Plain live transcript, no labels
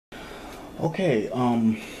Okay,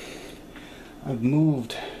 I've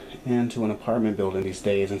moved into an apartment building these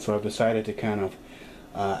days, and so I've decided to kind of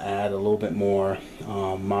add a little bit more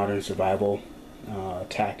modern survival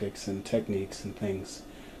tactics and techniques and things,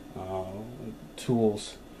 uh,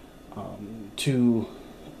 tools to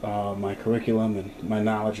my curriculum and my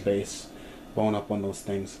knowledge base, bone up on those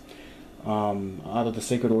things. Out of the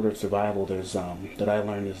sacred order of survival, there's that I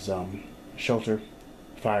learned is shelter,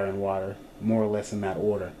 fire, and water, more or less in that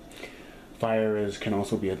order. Fire can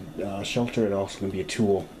also be a shelter. It also can be a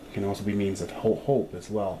tool. It can also be means of hope as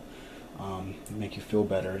well. Make you feel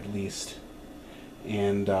better at least,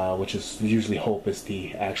 and which is usually hope is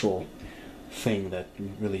the actual thing that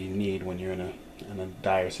you really need when you're in a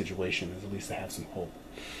dire situation. Is at least to have some hope.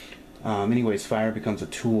 Anyways, fire becomes a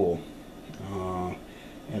tool,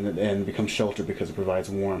 and becomes shelter because it provides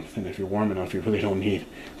warmth. And if you're warm enough, you really don't need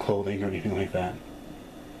clothing or anything like that,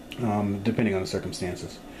 depending on the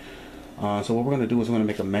circumstances. So what we're going to do is we're going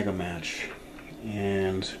to make a mega match,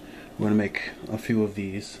 and we're going to make a few of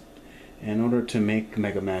these. In order to make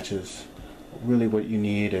mega matches, really what you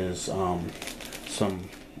need is some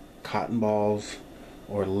cotton balls,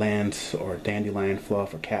 or lint, or dandelion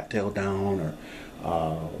fluff, or cattail down,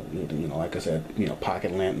 or like I said,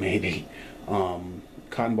 pocket lint maybe.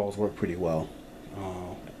 Cotton balls work pretty well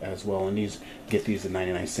as well, and get these at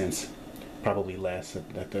 99 cents, probably less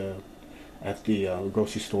at the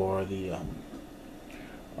grocery store or the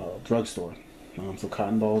drugstore. So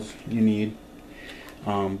cotton balls you need,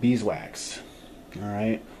 beeswax, all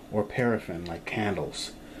right, or paraffin, like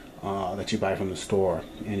candles that you buy from the store,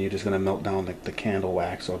 and you're just going to melt down the candle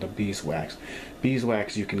wax or the beeswax.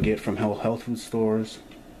 Beeswax you can get from health food stores.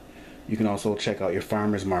 You can also check out your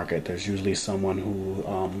farmer's market. There's usually someone who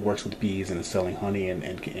works with bees and is selling honey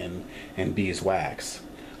and beeswax.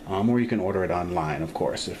 Or you can order it online, of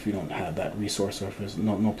course, if you don't have that resource, or if there's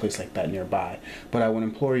no place like that nearby. But I would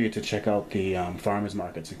implore you to check out the farmers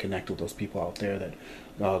markets and connect with those people out there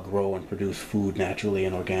that grow and produce food naturally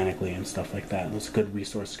and organically and stuff like that. It's a good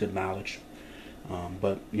resource, good knowledge.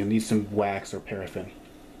 But you'll need some wax or paraffin.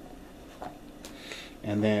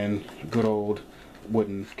 And then good old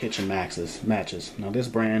wooden kitchen matches. Now this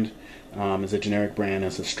brand is a generic brand.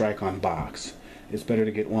 It's a strike-on box. It's better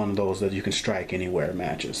to get one of those that you can strike anywhere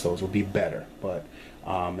matches. Those will be better. But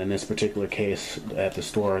in this particular case, at the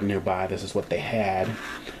store nearby, this is what they had,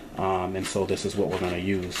 and so this is what we're going to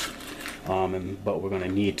use. But we're going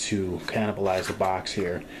to need to cannibalize the box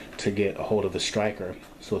here to get a hold of the striker,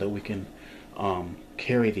 so that we can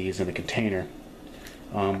carry these in a container,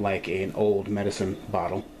 like an old medicine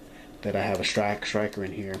bottle that I have a striker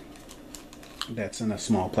in here that's in a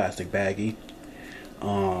small plastic baggie.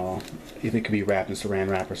 If it could be wrapped in saran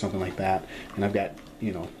wrap or something like that, and I've got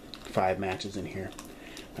 5 matches in here.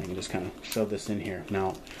 I can just kind of shove this in here.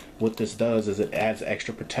 Now what this does is it adds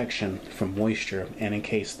extra protection from moisture, and in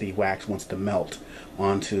case the wax wants to melt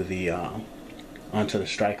onto the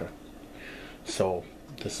striker. So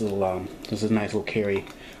this is a nice little carry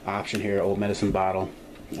option here. Old medicine bottle,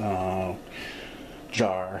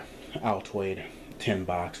 jar, Altoid tin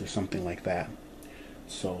box or something like that.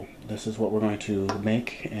 So this is what we're going to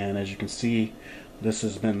make, and as you can see, this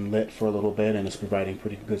has been lit for a little bit and it's providing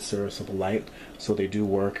pretty good serviceable light, so they do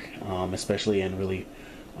work, especially in really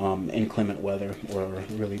inclement weather or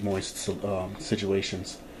really moist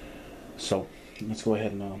situations. So let's go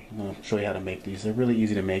ahead and I'm going to show you how to make these. They're really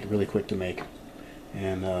easy to make, really quick to make,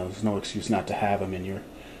 and there's no excuse not to have them in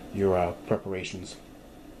your preparations.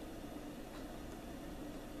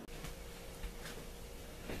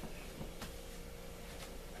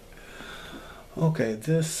 Okay,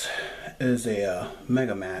 this is a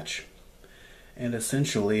mega match, and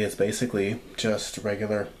essentially it's basically just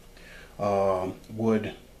regular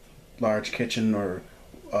wood, large kitchen or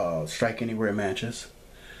strike anywhere matches,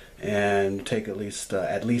 and take at least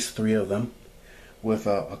 3 of them with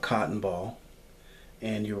a cotton ball,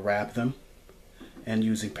 and you wrap them, and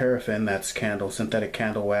using paraffin, that's synthetic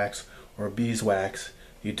candle wax or beeswax,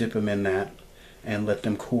 you dip them in that and let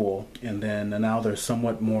them cool, and then now they're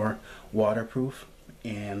somewhat more waterproof,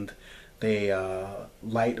 and they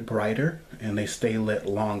light brighter, and they stay lit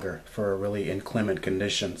longer for really inclement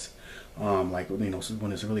conditions, like when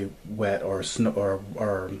it's really wet or snow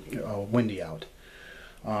or windy out.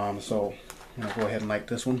 So I'm gonna go ahead and light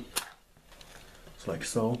this one. It's like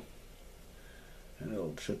so, and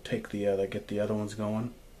it should take get the other ones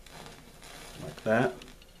going like that.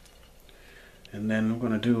 And then what I'm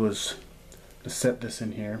gonna do is to set this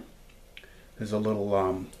in here. There's a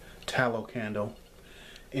little tallow candle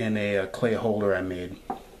in a clay holder I made,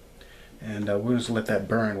 and we're just let that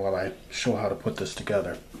burn while I show how to put this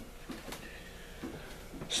together.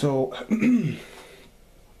 So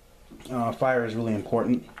fire is really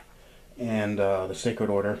important, and the sacred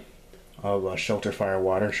order of shelter, fire,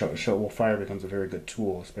 water. Fire becomes a very good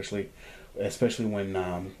tool, especially when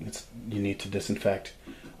you need to disinfect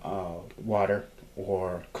water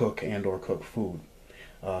or cook food,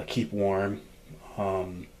 keep warm,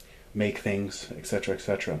 make things, etc.,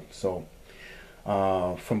 etc. So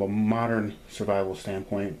from a modern survival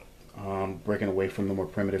standpoint, breaking away from the more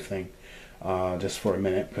primitive thing just for a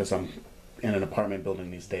minute, because I'm in an apartment building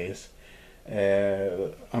these days.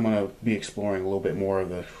 I'm going to be exploring a little bit more of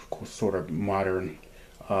the sort of modern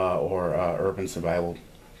or urban survival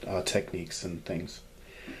techniques and things.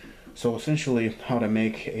 So essentially, how to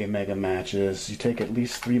make a mega match is you take at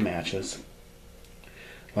least 3 matches,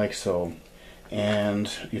 like so, and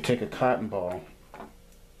you take a cotton ball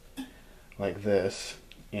like this,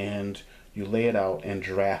 and you lay it out and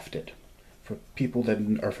draft it. For people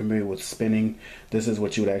that are familiar with spinning, this is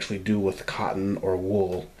what you would actually do with cotton or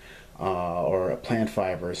wool or plant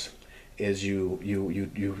fibers. Is you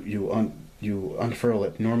unfurl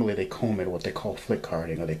it. Normally they comb it, what they call flick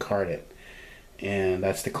carding, or they card it, and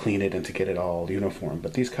that's to clean it and to get it all uniform.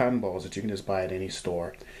 But these cotton balls that you can just buy at any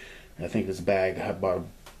store, I think this bag, I bought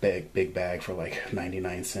a big bag for like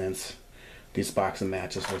 99 cents. These box of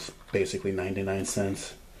matches was basically 99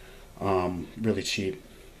 cents. Really cheap.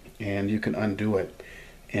 And you can undo it,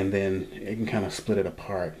 and then you can kind of split it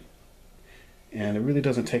apart. And it really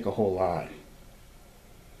doesn't take a whole lot.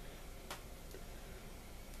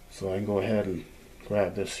 So I can go ahead and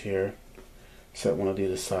grab this here, set one of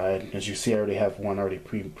these aside. As you see, I already have one already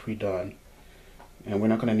pre-done. And we're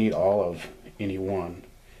not going to need all of any one.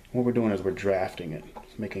 What we're doing is we're drafting it,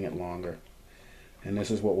 making it longer. And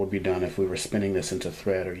this is what would be done if we were spinning this into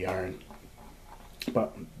thread or yarn.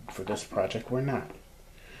 But for this project, we're not.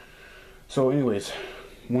 So anyways,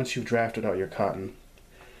 once you've drafted out your cotton,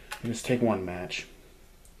 you just take one match,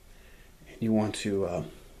 and you want to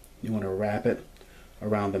wrap it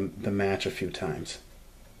around the match a few times,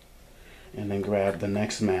 and then grab the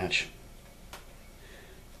next match,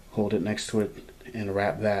 hold it next to it, and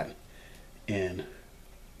wrap that in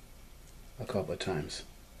a couple of times.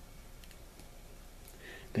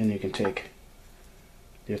 Then you can take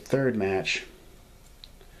your third match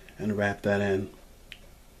and wrap that in,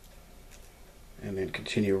 and then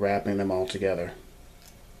continue wrapping them all together.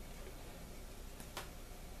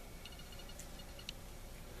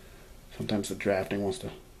 Sometimes the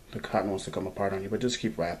cotton wants to come apart on you, but just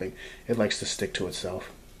keep wrapping. It likes to stick to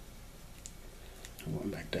itself. I'm going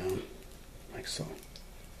back down, like so.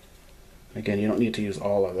 Again, you don't need to use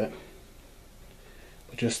all of it,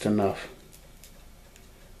 but just enough.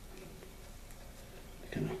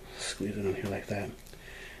 Kind of squeeze it on here like that.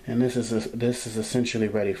 And this is essentially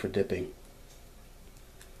ready for dipping.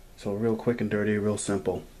 So real quick and dirty, real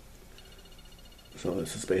simple. So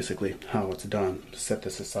this is basically how it's done. Set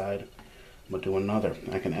this aside. I'm going to do another.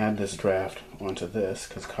 I can add this draft onto this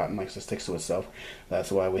because cotton likes to stick to itself.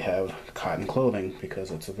 That's why we have cotton clothing,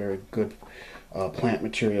 because it's a very good plant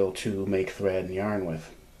material to make thread and yarn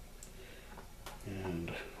with.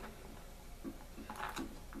 And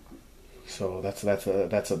so that's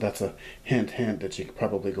a hint that you could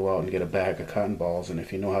probably go out and get a bag of cotton balls, and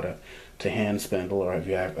if you know how to hand spindle, or if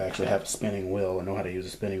you actually have a spinning wheel or know how to use a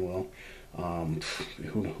spinning wheel,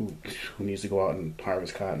 who needs to go out and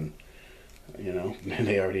harvest cotton? You know,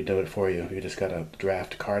 they already do it for you. You just gotta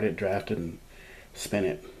draft it, and spin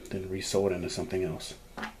it, then re-sew it into something else.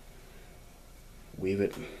 Weave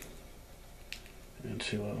it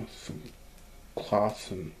into some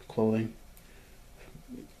cloths and clothing.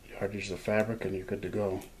 Yardages of fabric, and you're good to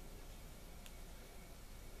go.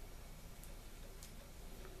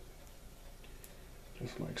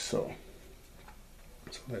 Just like so.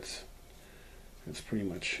 So that's pretty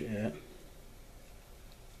much it.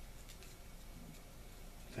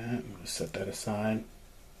 I'm going to set that aside.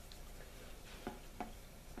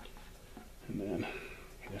 And then,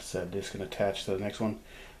 like I said, this can attach to the next one.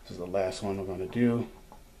 This is the last one we're going to do.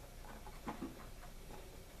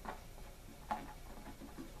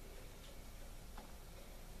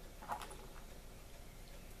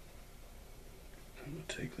 I'm going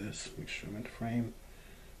to take this, make sure I'm in frame.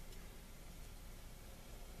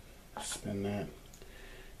 Spin that.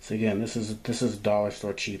 So again, this is dollar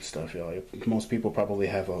store cheap stuff, y'all. Most people probably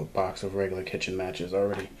have a box of regular kitchen matches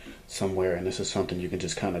already somewhere, and this is something you can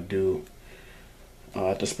just kind of do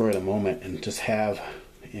at the spur of the moment, and just have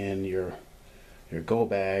in your go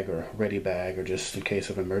bag or ready bag, or just in case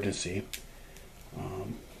of emergency.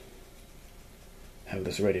 Have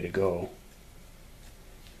this ready to go,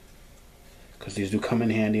 because these do come in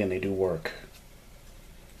handy and they do work.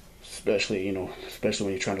 especially especially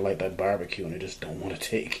when you're trying to light that barbecue and they just don't want to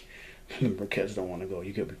take. The briquettes don't want to go.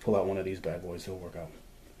 You could pull out one of these bad boys, they'll work out.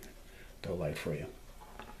 They'll light for you.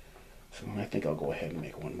 So I think I'll go ahead and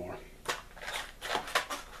make one more.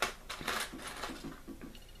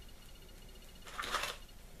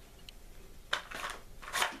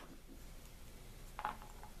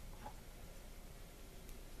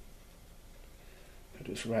 I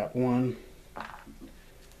just wrap one.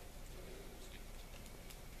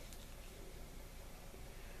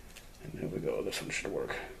 And there we go. This one should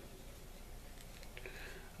work.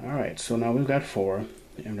 Alright, so now we've got 4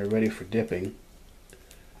 and they're ready for dipping.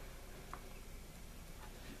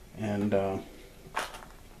 And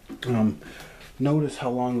notice how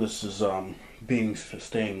long this is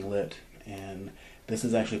staying lit, and this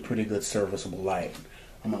is actually pretty good serviceable light.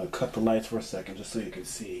 I'm going to cut the lights for a second just so you can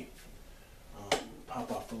see.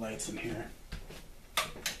 Pop off the lights in here.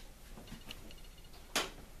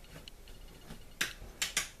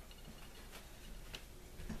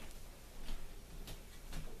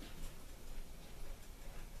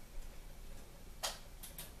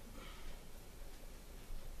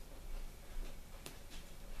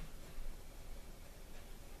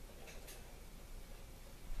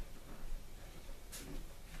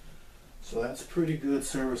 So that's pretty good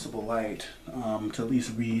serviceable light to at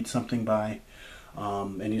least read something by.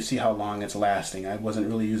 And you see how long it's lasting. I wasn't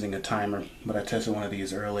really using a timer, but I tested one of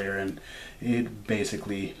these earlier, and it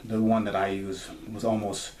basically, the one that I use was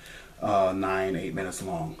almost 8 minutes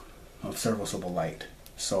long of serviceable light.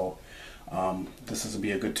 So this is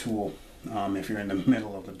be a good tool if you're in the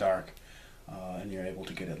middle of the dark and you're able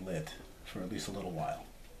to get it lit for at least a little while.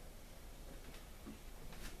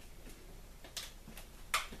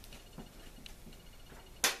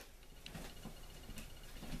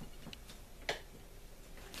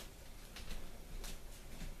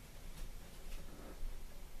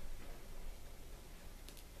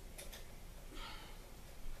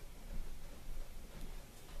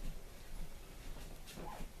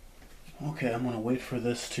 Okay, I'm going to wait for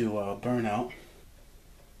this to burn out.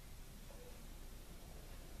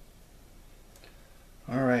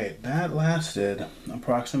 Alright, that lasted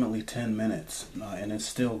approximately 10 minutes, and it's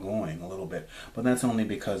still going a little bit, but that's only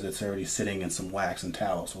because it's already sitting in some wax and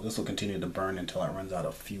tallow, so this will continue to burn until it runs out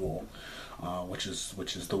of fuel, which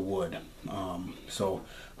is the wood. So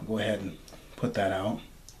I'll go ahead and put that out,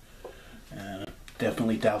 and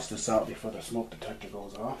definitely douse this out before the smoke detector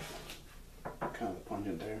goes off. Kind of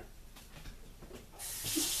pungent there.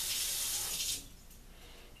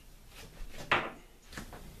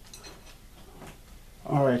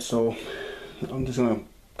 Alright, so I'm just going to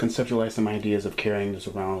conceptualize some ideas of carrying this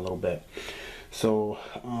around a little bit. So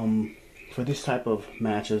for this type of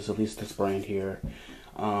matches, at least this brand here,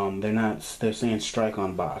 they're saying strike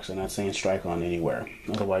on box. They're not saying strike on anywhere.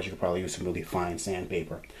 Otherwise you could probably use some really fine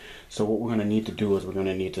sandpaper. So what we're going to need to do is we're going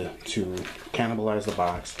to need to cannibalize the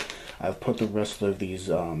box. I've put the rest of these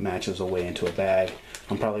matches away into a bag.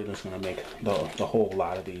 I'm probably just going to make the whole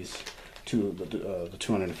lot of these, the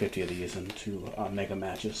 250 of these, into mega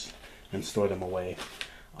matches and store them away.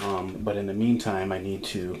 But in the meantime, I need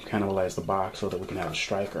to cannibalize the box so that we can have a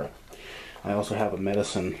striker. I also have a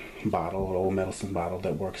medicine bottle, an old medicine bottle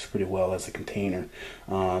that works pretty well as a container.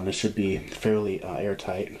 This should be fairly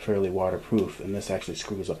airtight, fairly waterproof, and this actually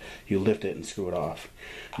screws up. You lift it and screw it off.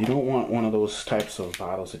 You don't want one of those types of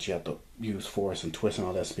bottles that you have to use force and twist and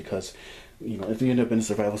all this, because if you end up in a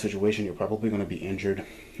survival situation, you're probably going to be injured,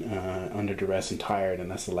 under duress and tired, and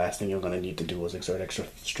that's the last thing you're going to need to do is exert extra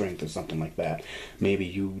strength or something like that. Maybe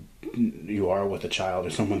you are with a child or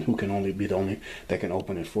someone who can only be the only that can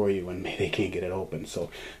open it for you, and they can't get it open. So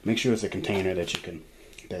make sure it's a container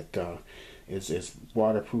that is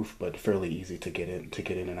waterproof but fairly easy to get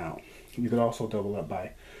in and out. You could also double up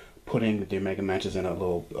by putting the mega matches in a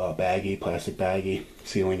little plastic baggie,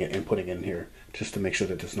 sealing it and putting it in here just to make sure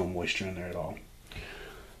that there's no moisture in there at all.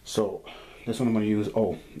 So this one I'm going to use,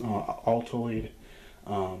 Altoids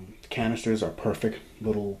canisters are perfect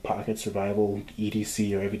little pocket survival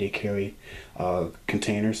EDC or everyday carry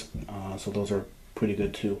containers. So those are pretty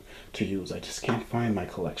good to use. I just can't find my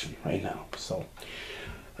collection right now. So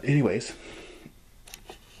anyways,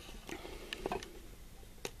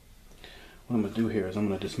 what I'm going to do here is I'm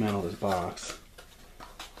going to dismantle this box.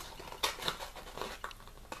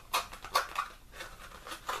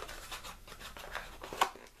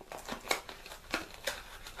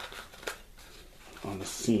 On the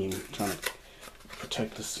seam, trying to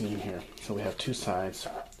protect the seam here. So we have two sides.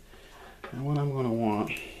 And what I'm going to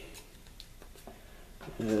want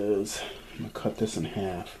is, I'm going to cut this in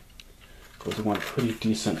half because we want a pretty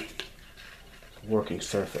decent working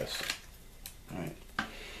surface. Alright.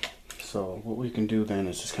 So what we can do then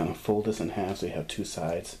is just kind of fold this in half so you have two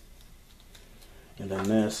sides. And then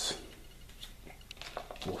this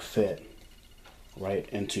will fit right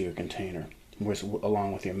into your container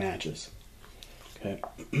along with your matches. Okay.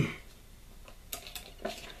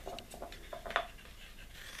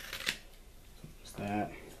 Just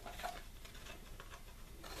that.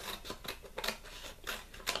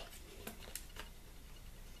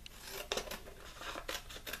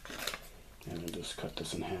 And then just cut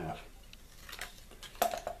this in half.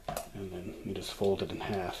 And then you just fold it in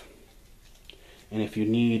half. And if you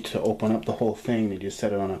need to open up the whole thing, you just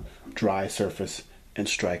set it on a dry surface and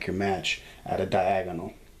strike your match at a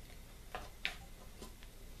diagonal.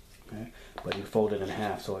 Okay? But you fold it in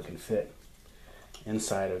half so it can fit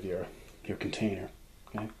inside of your container.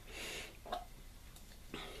 Okay?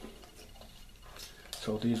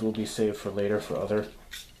 So these will be saved for later for other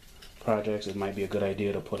projects. It might be a good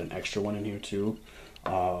idea to put an extra one in here too.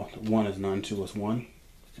 One is none, two is one,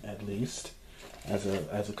 at least, as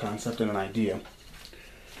a concept and an idea.